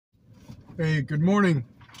Hey, good morning,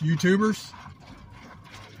 YouTubers,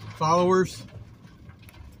 followers.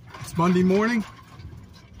 It's Monday morning.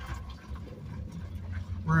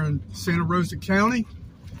 We're in Santa Rosa County.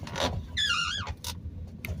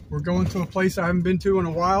 We're going to a place I haven't been to in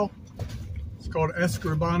a while. It's called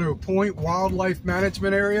Escribano Point Wildlife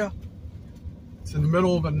Management Area. It's in the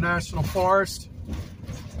middle of a national forest.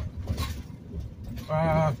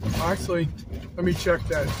 Actually, let me check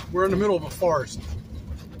that. We're in the middle of a forest.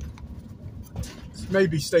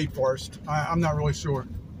 Maybe state forest. I'm not really sure.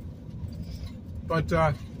 But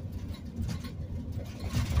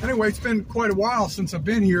anyway, it's been quite a while since I've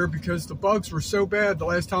been here because the bugs were so bad the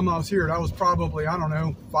last time I was here. That was probably, I don't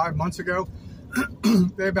know, 5 months ago.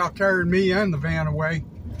 They about carried me and the van away.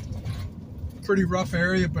 Pretty rough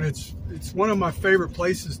area, but it's one of my favorite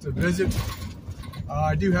places to visit.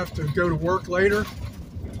 I do have to go to work later.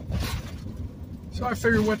 So I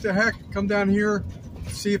figured, what the heck, come down here,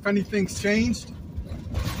 see if anything's changed.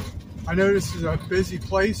 I know this is a busy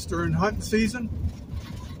place during hunting season.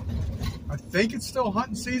 I think it's still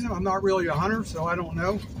hunting season. I'm not really a hunter, so I don't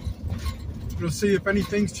know. We'll see if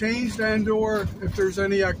anything's changed and or if there's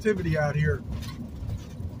any activity out here.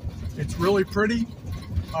 It's really pretty.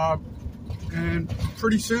 And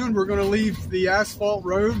pretty soon we're going to leave the asphalt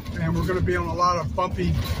road and we're going to be on a lot of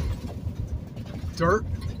bumpy dirt.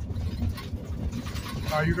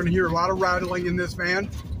 You're going to hear a lot of rattling in this van.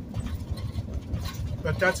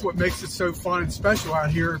 But that's what makes it so fun and special out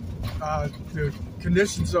here. The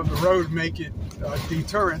conditions of the road make it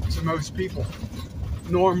deterrent to most people,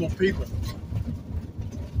 normal people.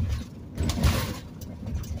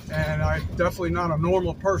 And I'm definitely not a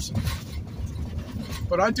normal person.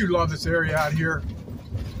 But I do love this area out here.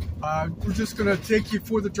 We're just going to take you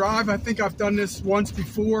for the drive. I think I've done this once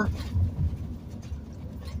before.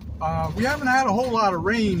 We haven't had a whole lot of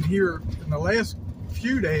rain here in the last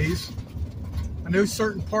few days. I know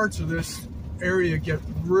certain parts of this area get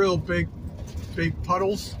real big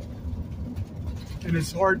puddles, and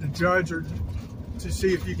it's hard to judge or to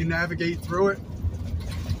see if you can navigate through it.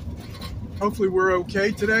 Hopefully we're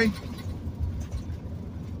okay today.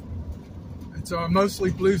 It's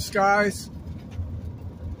mostly blue skies.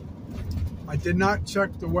 I did not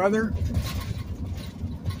check the weather.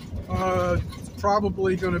 It's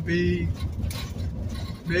probably going to be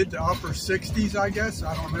mid to upper 60s, I guess.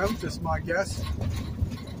 I don't know, just my guess.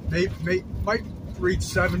 Might reach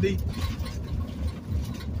 70.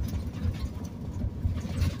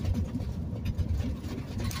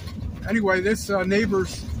 Anyway, this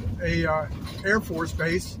neighbor's a Air Force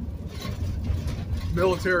base,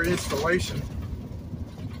 military installation.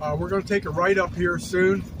 We're going to take a right up here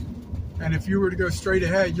soon, and if you were to go straight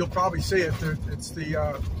ahead, you'll probably see it. It's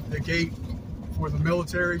the gate for the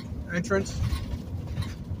military entrance.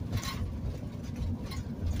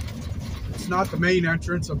 It's not the main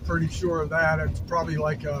entrance, I'm pretty sure of that. It's probably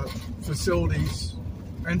like a facilities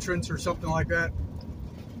entrance or something like that.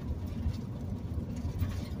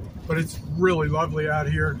 But it's really lovely out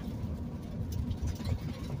here.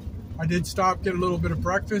 I did stop, get a little bit of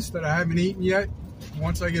breakfast that I haven't eaten yet.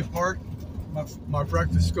 Once I get parked, my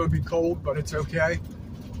breakfast is going to be cold, but it's okay.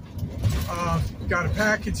 Got a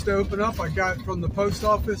package to open up I got from the post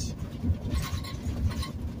office.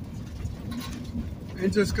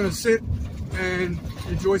 And just going to sit and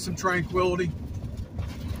enjoy some tranquility.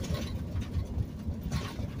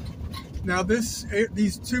 Now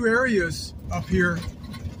these two areas up here,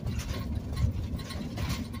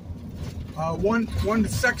 one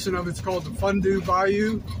section of it's called the Fondue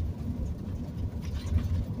Bayou,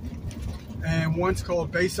 and one's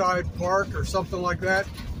called Bayside Park or something like that.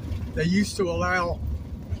 They used to allow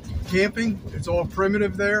camping. It's all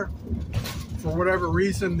primitive there. For whatever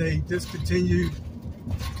reason, they discontinued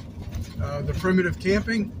the primitive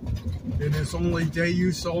camping. It is only day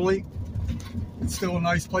use only. It's still a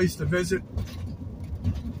nice place to visit,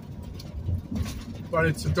 but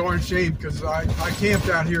it's a darn shame because I camped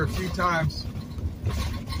out here a few times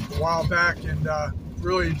a while back and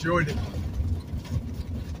really enjoyed it.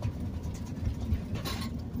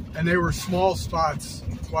 And they were small spots.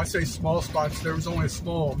 Well, I say small spots, there was only a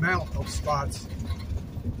small amount of spots.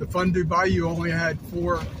 The Fondue Bayou only had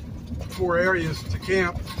four areas to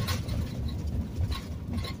camp.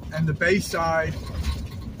 And the Bayside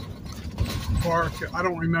Park, I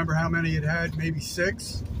don't remember how many it had, maybe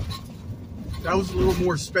 6. That was a little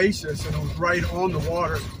more spacious and it was right on the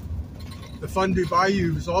water. The Fondue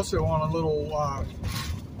Bayou was also on a little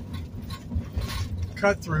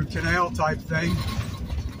cut-through canal type thing.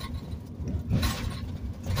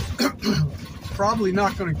 Probably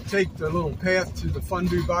not going to take the little path to the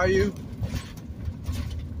Fondue Bayou.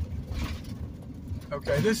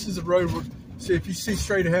 Okay, this is the road. See, if you see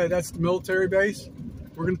straight ahead, that's the military base.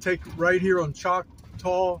 We're going to take right here on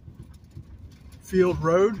Choctaw Field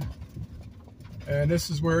Road, and this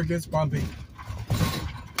is where it gets bumpy.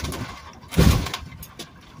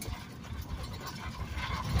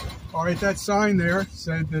 All right, that sign there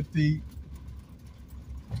said that the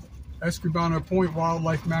Escribano Point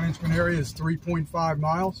Wildlife Management Area is 3.5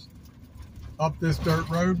 miles up this dirt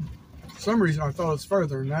road. For some reason, I thought it was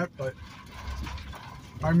further than that, but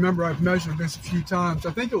I remember I've measured this a few times.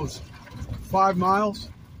 I think it was 5 miles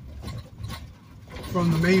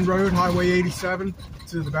from the main road, Highway 87,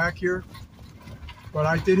 to the back here. But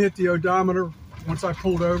I did hit the odometer once I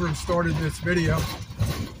pulled over and started this video.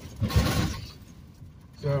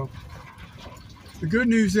 So the good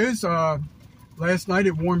news is last night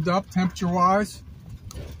it warmed up temperature wise.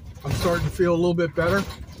 I'm starting to feel a little bit better.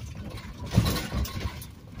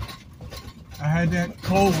 I had that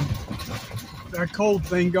cold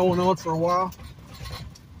thing going on for a while.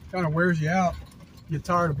 Kind of wears you out. You get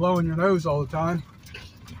tired of blowing your nose all the time.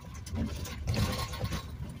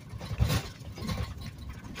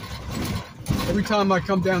 Every time I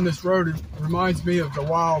come down this road, it reminds me of the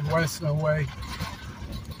Wild West in a way.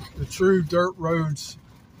 The true dirt roads.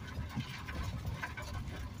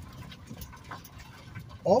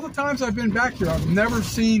 All the times I've been back here, I've never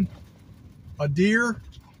seen a deer.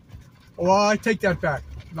 Well, I take that back.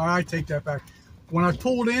 No, I take that back. When I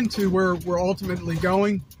pulled into where we're ultimately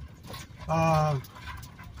going, I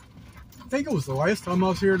think it was the last time I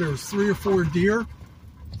was here, there was 3 or 4 deer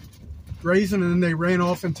grazing, and then they ran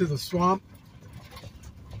off into the swamp.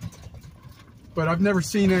 But I've never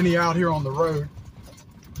seen any out here on the road.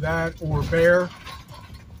 That or bear.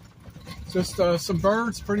 Just some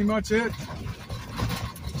birds, pretty much it.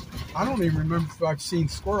 I don't even remember if I've seen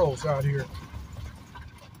squirrels out here.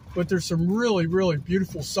 But there's some really, really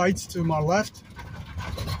beautiful sights to my left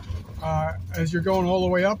as you're going all the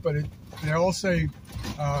way up. But they all say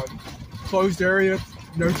closed area,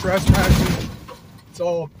 no trespassing. It's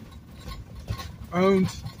all owned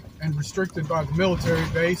and restricted by the military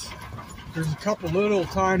base. There's a couple little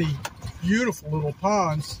tiny, beautiful little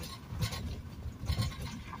ponds.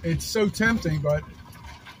 It's so tempting, but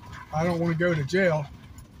I don't want to go to jail.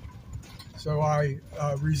 So I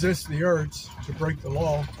resist the urge to break the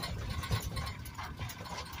law.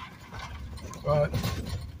 But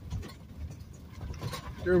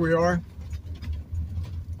here we are.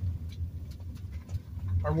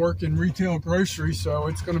 I work in retail grocery, so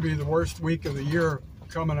it's going to be the worst week of the year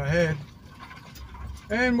coming ahead.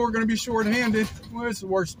 And we're going to be short-handed. Well, it's the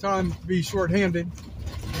worst time to be short-handed.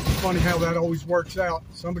 It's funny how that always works out.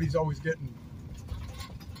 Somebody's always getting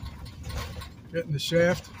the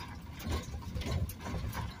shaft.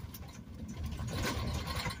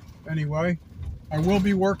 Anyway, I will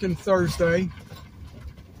be working Thursday,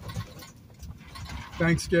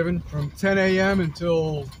 Thanksgiving, from 10 a.m.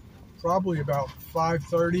 until probably about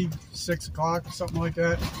 5:30, 6 o'clock, something like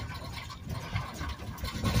that.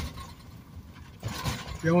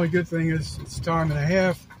 The only good thing is it's time and a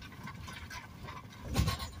half.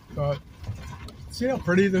 But see how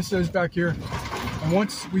pretty this is back here? And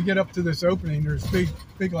once we get up to this opening, there's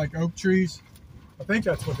big like oak trees. I think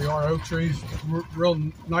that's what they are, oak trees, real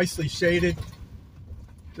nicely shaded.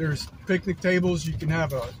 There's picnic tables. You can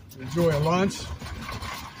enjoy a lunch.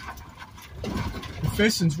 The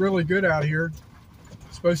fishing's really good out here.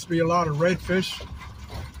 It's supposed to be a lot of redfish.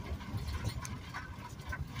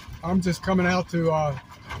 I'm just coming out to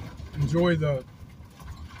enjoy the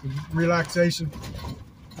relaxation.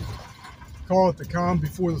 Call it the calm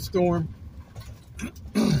before the storm.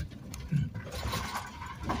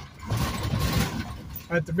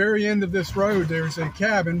 At the very end of this road, there's a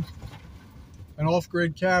cabin, an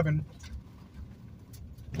off-grid cabin,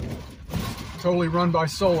 totally run by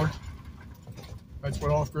solar. That's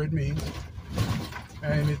what off-grid means.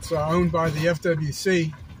 And it's owned by the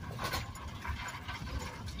FWC.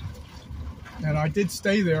 And I did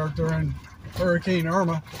stay there during Hurricane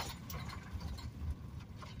Irma.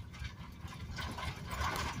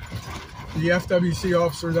 The FWC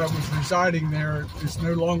officer that was residing there is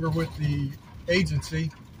no longer with the agency,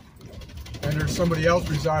 and there's somebody else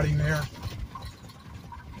residing there.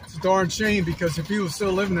 It's a darn shame, because if he was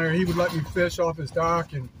still living there, he would let me fish off his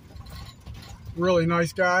dock. And really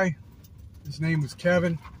nice guy. His name was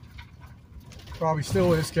Kevin. Probably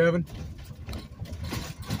still is Kevin.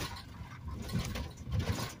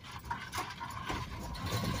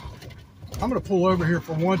 I'm going to pull over here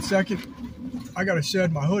for 1 second. I got to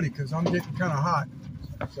shed my hoodie because I'm getting kind of hot.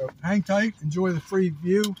 So hang tight, enjoy the free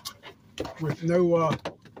view with no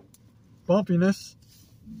bumpiness.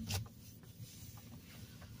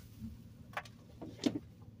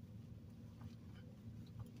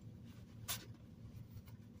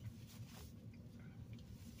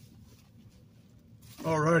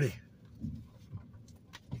 Alrighty,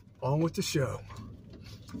 on with the show.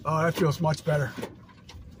 Oh, that feels much better.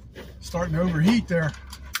 Starting to overheat there.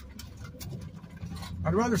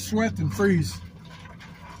 I'd rather sweat than freeze.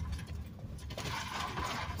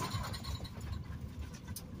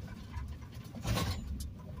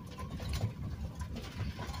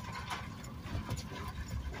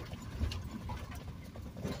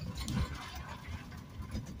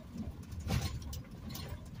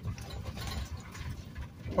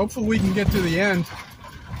 Hopefully we can get to the end.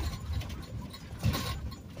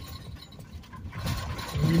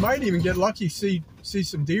 We might even get lucky, see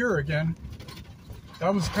some deer again.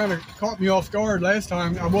 That was kind of caught me off guard last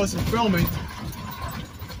time. I wasn't filming,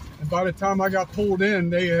 and by the time I got pulled in,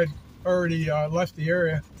 they had already left the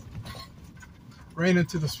area, ran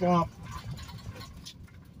into the swamp.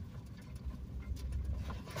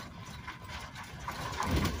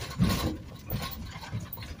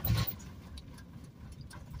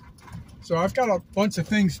 So I've got a bunch of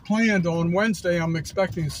things planned on Wednesday. I'm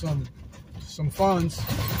expecting some funds.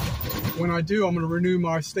 When I do, I'm going to renew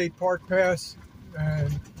my state park pass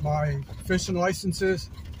and my fishing licenses.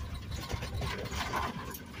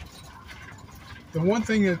 The one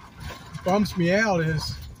thing that bums me out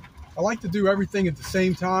is I like to do everything at the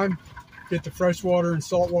same time, get the freshwater and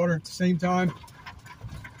saltwater at the same time.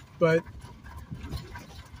 But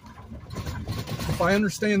if I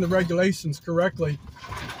understand the regulations correctly,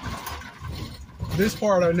 this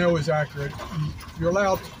part I know is accurate. You're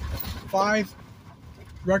allowed 5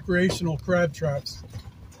 recreational crab traps,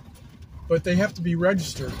 but they have to be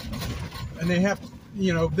registered. And they have,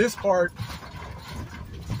 this part,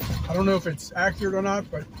 I don't know if it's accurate or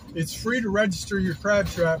not, but it's free to register your crab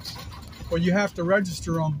traps, but you have to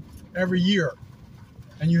register them every year.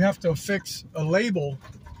 And you have to affix a label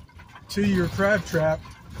to your crab trap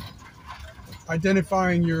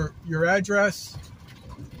identifying your address,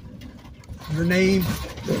 your name,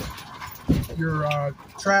 your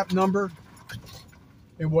trap number,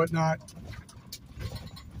 and whatnot.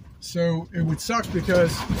 So it would suck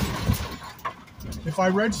because if I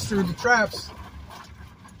register the traps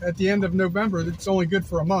at the end of November, it's only good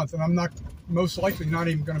for a month, and I'm not, most likely not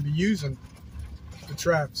even going to be using the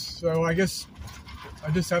traps. So I guess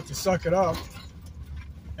I just have to suck it up,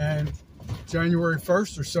 and January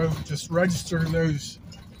 1st or so, just register those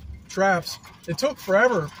traps. It took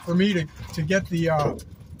forever for me to get the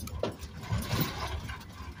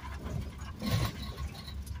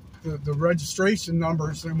registration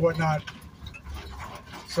numbers and whatnot.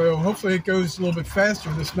 So hopefully it goes a little bit faster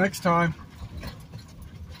this next time.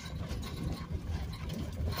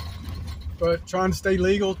 But trying to stay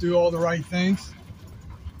legal, do all the right things.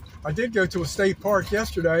 I did go to a state park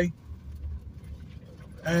yesterday,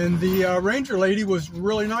 and the ranger lady was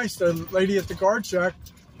really nice. The lady at the guard shack,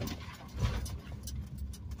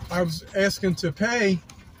 I was asking to pay,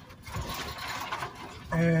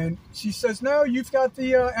 and she says, no, you've got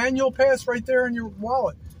the annual pass right there in your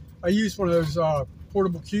wallet. I used one of those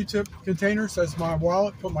portable Q-tip containers as my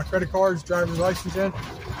wallet, put my credit cards, driver's license in.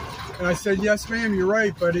 And I said, yes, ma'am, you're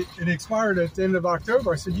right, but it expired at the end of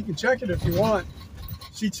October. I said, you can check it if you want.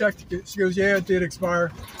 She checked it. She goes, yeah, it did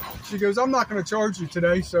expire. She goes, I'm not going to charge you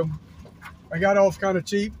today. So I got off kind of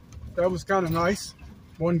cheap. That was kind of nice.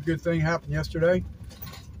 One good thing happened yesterday,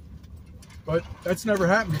 but that's never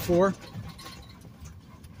happened before.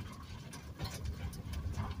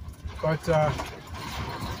 But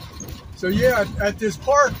so yeah, at this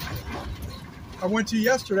park I went to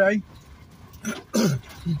yesterday,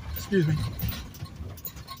 excuse me,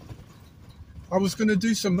 I was going to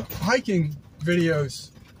do some hiking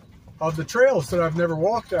videos of the trails that I've never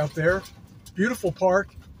walked out there. Beautiful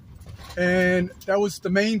park, and that was the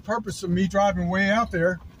main purpose of me driving way out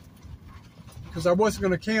there, because I wasn't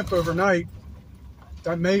going to camp overnight.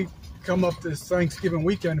 That may come up this Thanksgiving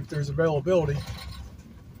weekend if there's availability.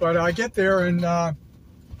 But I get there, and the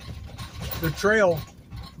trail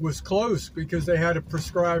was closed because they had a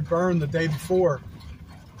prescribed burn the day before.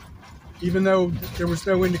 Even though there was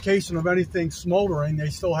no indication of anything smoldering, they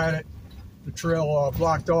still had the trail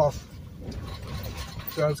blocked off.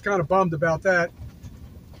 So I was kind of bummed about that.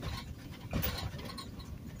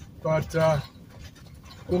 But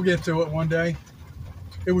we'll get to it one day.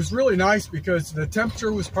 It was really nice because the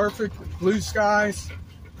temperature was perfect, blue skies.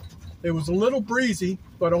 It was a little breezy,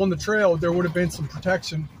 but on the trail there would have been some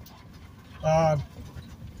protection. I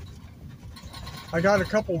got a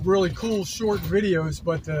couple really cool short videos,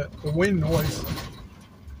 but the wind noise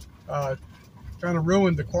kind of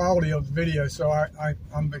ruined the quality of the video. So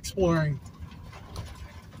I'm exploring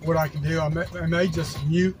what I can do. I may just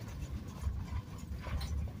mute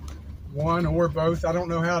one or both. I don't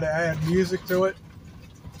know how to add music to it.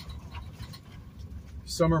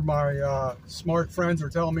 Some of my smart friends are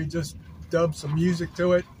telling me just dub some music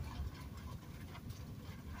to it,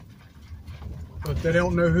 but they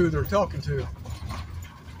don't know who they're talking to.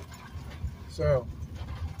 So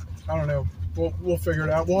I don't know. We'll figure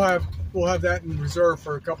it out. We'll have that in reserve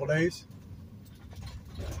for a couple days,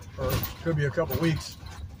 or it could be a couple weeks.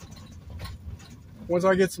 Once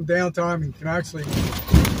I get some downtime and can actually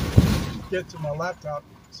get to my laptop.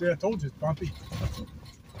 See, I told you it's bumpy.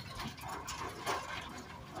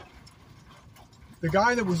 The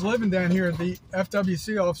guy that was living down here, the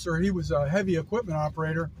FWC officer, he was a heavy equipment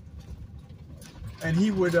operator, and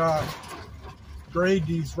he would grade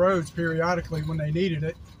these roads periodically when they needed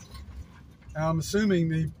it. And I'm assuming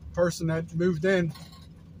the person that moved in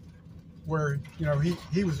where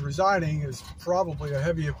he was residing is probably a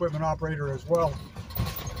heavy equipment operator as well.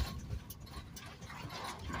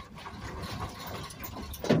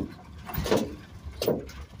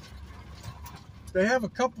 They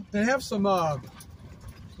have some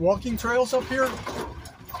walking trails up here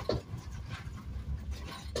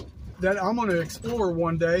that I'm going to explore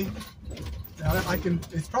one day.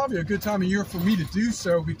 It's probably a good time of year for me to do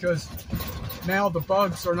so, because now the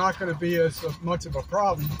bugs are not going to be as much of a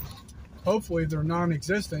problem. Hopefully they're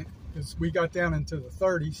non-existent, because we got down into the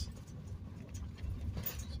 30s.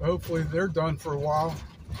 So hopefully they're done for a while.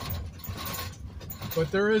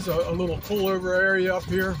 But there is a little pullover area up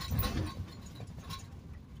here.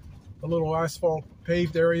 A little asphalt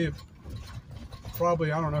paved area.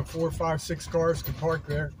 Probably, I don't know, 4, 5, 6 cars can park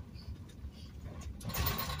there.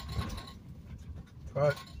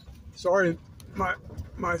 But sorry,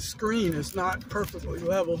 my screen is not perfectly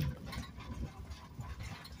level.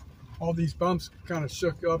 All these bumps kind of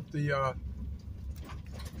shook up the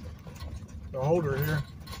holder here.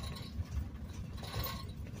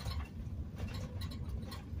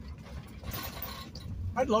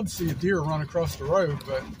 I'd love to see a deer run across the road,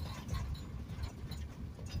 but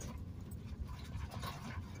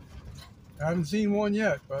I haven't seen one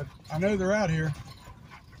yet, but I know they're out here.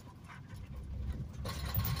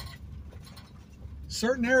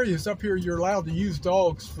 Certain areas up here, you're allowed to use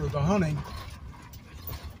dogs for the hunting.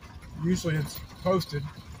 Usually it's posted.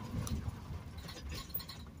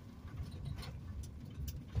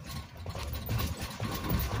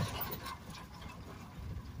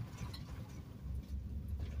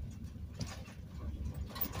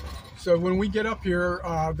 So when we get up here,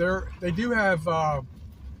 they do have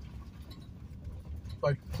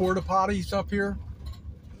like porta potties up here.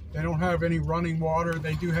 They don't have any running water.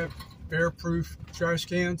 They do have bear-proof trash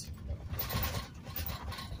cans.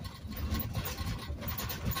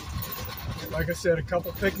 Like I said, a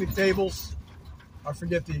couple picnic tables. I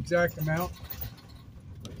forget the exact amount.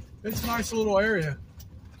 It's a nice little area.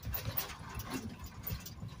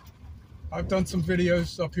 I've done some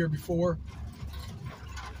videos up here before.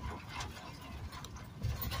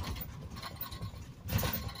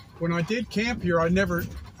 When I did camp here, I never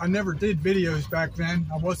did videos back then.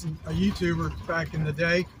 I wasn't a YouTuber back in the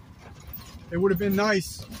day. It would have been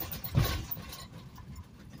nice to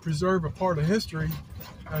preserve a part of history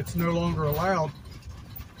that's no longer allowed.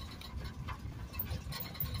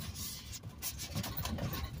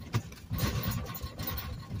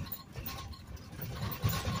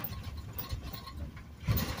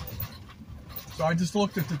 So I just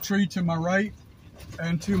looked at the tree to my right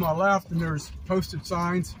and to my left, and there's posted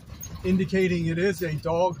signs indicating it is a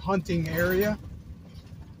dog hunting area.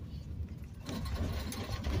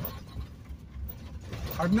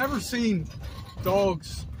 I've never seen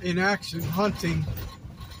dogs in action hunting.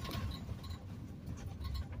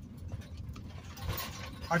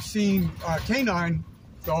 I've seen canine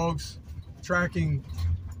dogs tracking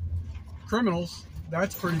criminals.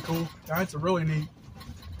 That's pretty cool. That's a really neat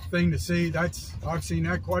thing to see. I've seen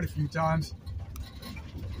that quite a few times.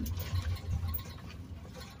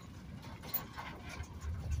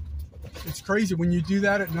 It's crazy when you do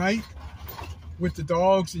that at night with the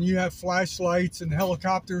dogs, and you have flashlights and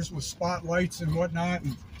helicopters with spotlights and whatnot,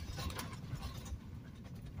 and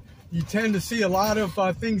you tend to see a lot of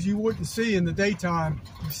things you wouldn't see in the daytime.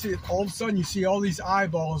 You see it, all of a sudden you see all these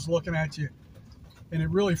eyeballs looking at you, and it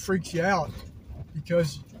really freaks you out,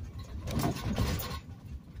 because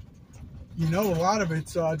you know a lot of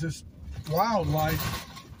it's just wildlife,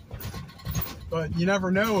 but you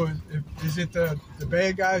never know. Is it the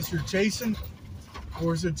bad guys you're chasing,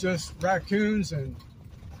 or is it just raccoons and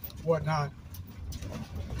whatnot?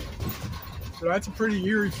 So that's a pretty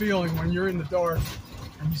eerie feeling when you're in the dark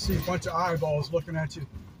and you see a bunch of eyeballs looking at you.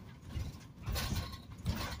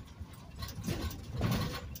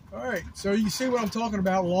 All right, so you see what I'm talking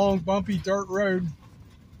about, long, bumpy dirt road.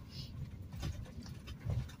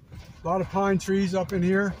 A lot of pine trees up in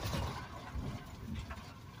here.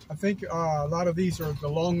 I think a lot of these are the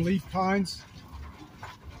longleaf pines.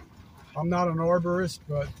 I'm not an arborist,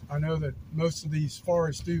 but I know that most of these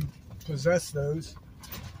forests do possess those.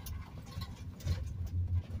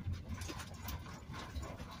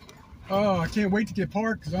 Oh, I can't wait to get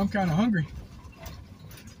parked because I'm kind of hungry.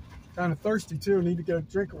 Kind of thirsty too. I need to get a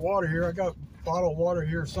drink of water here. I got a bottle of water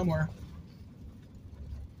here somewhere.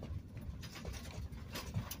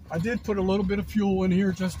 I did put a little bit of fuel in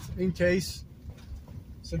here just in case,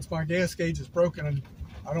 since my gas gauge is broken and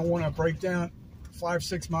I don't want to break down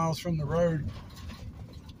 5-6 miles from the road.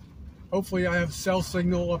 Hopefully I have cell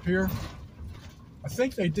signal up here. I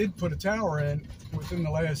think they did put a tower in within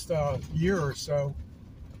the last year or so.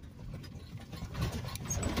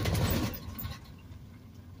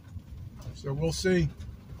 So we'll see.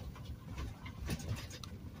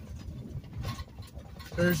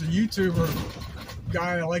 There's a YouTuber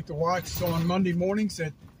guy I like to watch on Monday mornings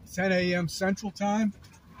at 10 a.m. Central Time.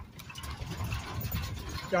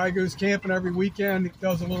 Guy goes camping every weekend,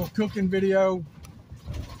 does a little cooking video.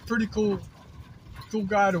 Pretty cool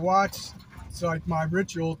guy to watch. It's like my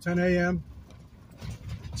ritual, 10 a.m.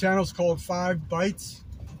 Channel's called 5 Bites.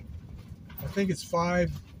 I think it's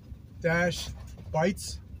 5-Bites.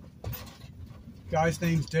 Guy's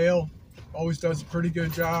name's Dale. Always does a pretty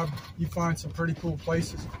good job. He finds some pretty cool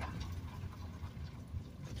places.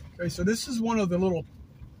 Okay, so this is one of the little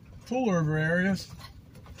pullover areas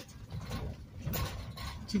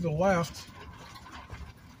to the left,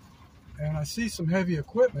 and I see some heavy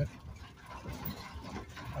equipment.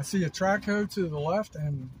 I see a track hoe to the left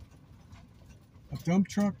and a dump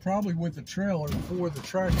truck, probably with a trailer for the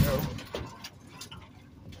track hoe.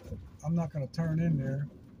 I'm not going to turn in there.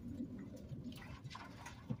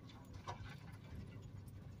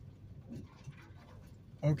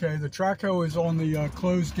 Okay, the track hoe is on the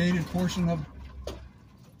closed gated portion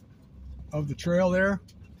of the trail there.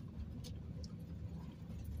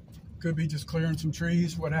 Could be just clearing some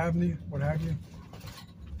trees, what have you.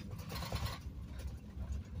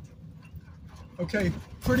 Okay,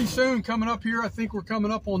 pretty soon coming up here, I think we're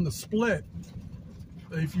coming up on the split.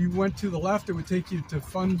 If you went to the left, it would take you to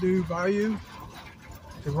To Bayou.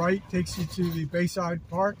 The right takes you to the Bayside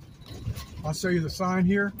Park. I'll show you the sign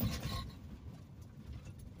here.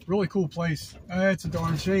 Really cool place. It's a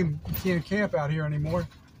darn shame you can't camp out here anymore.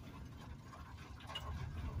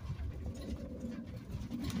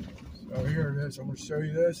 So here it is. I'm going to show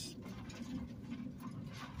you this.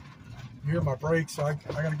 Here are my brakes. I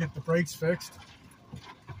got to get the brakes fixed.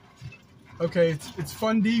 Okay, it's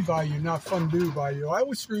Fundy Bayou, not Fondue Bayou. I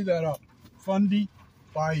always screw that up. Fundy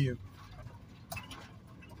Bayou.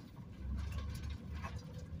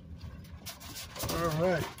 All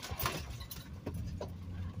right.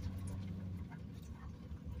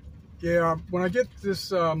 Yeah, when I get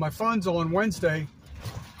this my funds on Wednesday,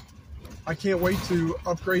 I can't wait to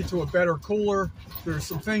upgrade to a better cooler. There's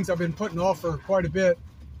some things I've been putting off for quite a bit.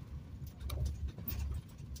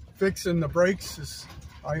 Fixing the brakes,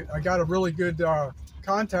 I got a really good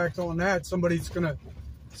contact on that. Somebody's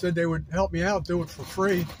said they would help me out, do it for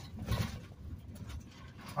free.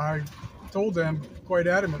 I told them quite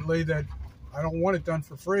adamantly that I don't want it done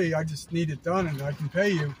for free. I just need it done and I can pay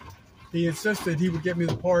you. He insisted he would get me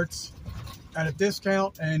the parts at a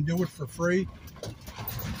discount and do it for free.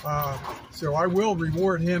 So I will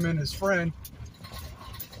reward him and his friend.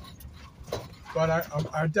 But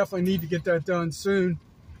I definitely need to get that done soon.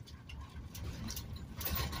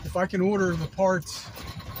 If I can order the parts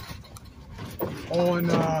on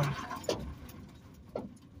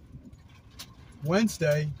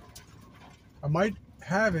Wednesday, I might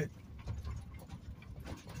have it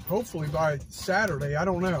hopefully by Saturday. I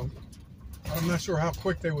don't know. I'm not sure how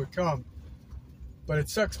quick they would come. But it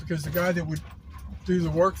sucks because the guy that would do the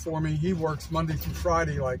work for me, he works Monday through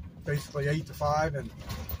Friday, like basically 8 to 5, and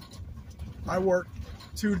I work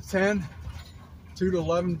 2 to 10, 2 to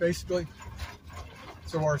 11 basically.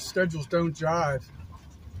 So our schedules don't jive.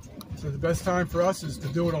 So the best time for us is to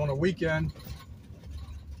do it on a weekend.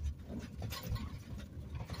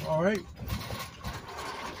 All right.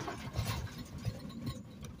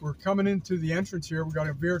 We're coming into the entrance here. We've got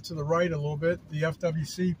to veer to the right a little bit. The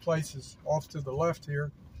FWC place is off to the left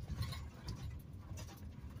here.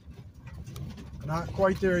 Not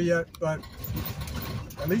quite there yet, but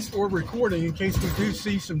at least we're recording in case we do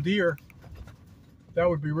see some deer. That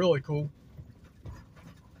would be really cool.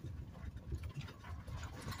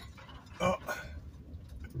 Oh.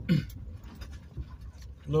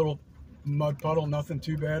 Little mud puddle, nothing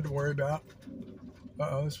too bad to worry about.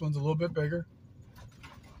 Uh-oh, this one's a little bit bigger.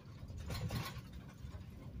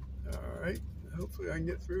 All right, Hopefully I can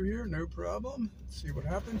get through here, no problem. Let's see what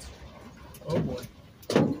happens. Oh boy.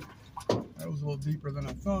 That was a little deeper than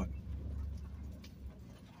I thought.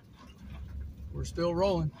 We're still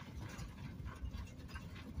rolling.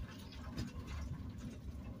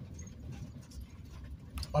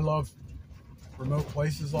 I love remote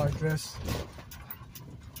places like this.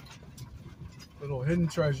 Little hidden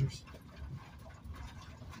treasures.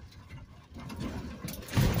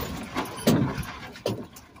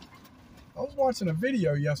 I was watching a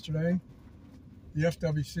video yesterday. The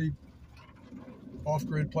FWC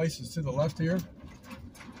off-grid places to the left here.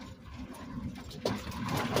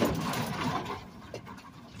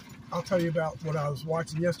 I'll tell you about what I was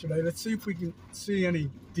watching yesterday. Let's see if we can see any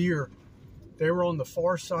deer. They were on the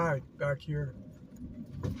far side back here.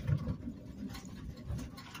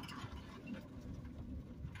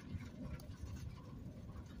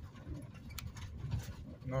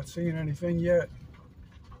 Not seeing anything yet.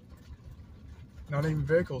 Not even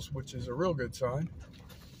vehicles, which is a real good sign.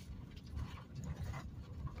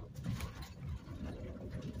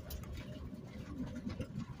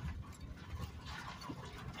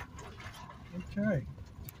 Okay.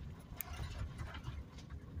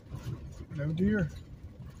 No deer.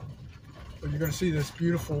 But you're going to see this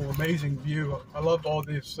beautiful, amazing view. I love all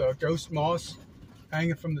this ghost moss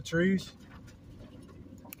hanging from the trees.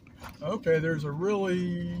 Okay, there's a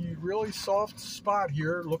really, really soft spot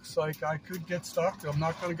here. Looks like I could get stuck. I'm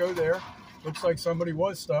not going to go there. Looks like somebody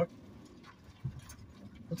was stuck.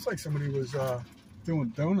 Looks like somebody was doing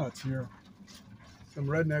donuts here. Some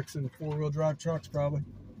rednecks in four-wheel drive trucks, probably.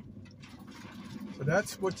 So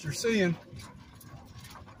that's what you're seeing.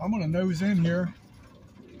 I'm going to nose in here.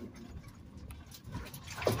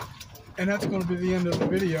 And that's going to be the end of the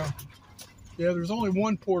video. Yeah, there's only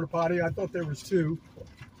one porta potty. I thought there was two.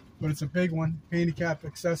 But it's a big one, handicap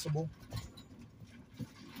accessible.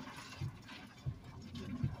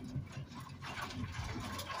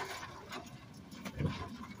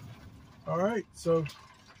 All right, so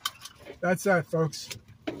that's that, folks.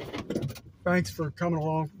 Thanks for coming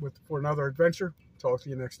along for another adventure. Talk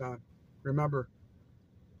to you next time. Remember,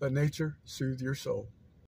 let nature soothe your soul.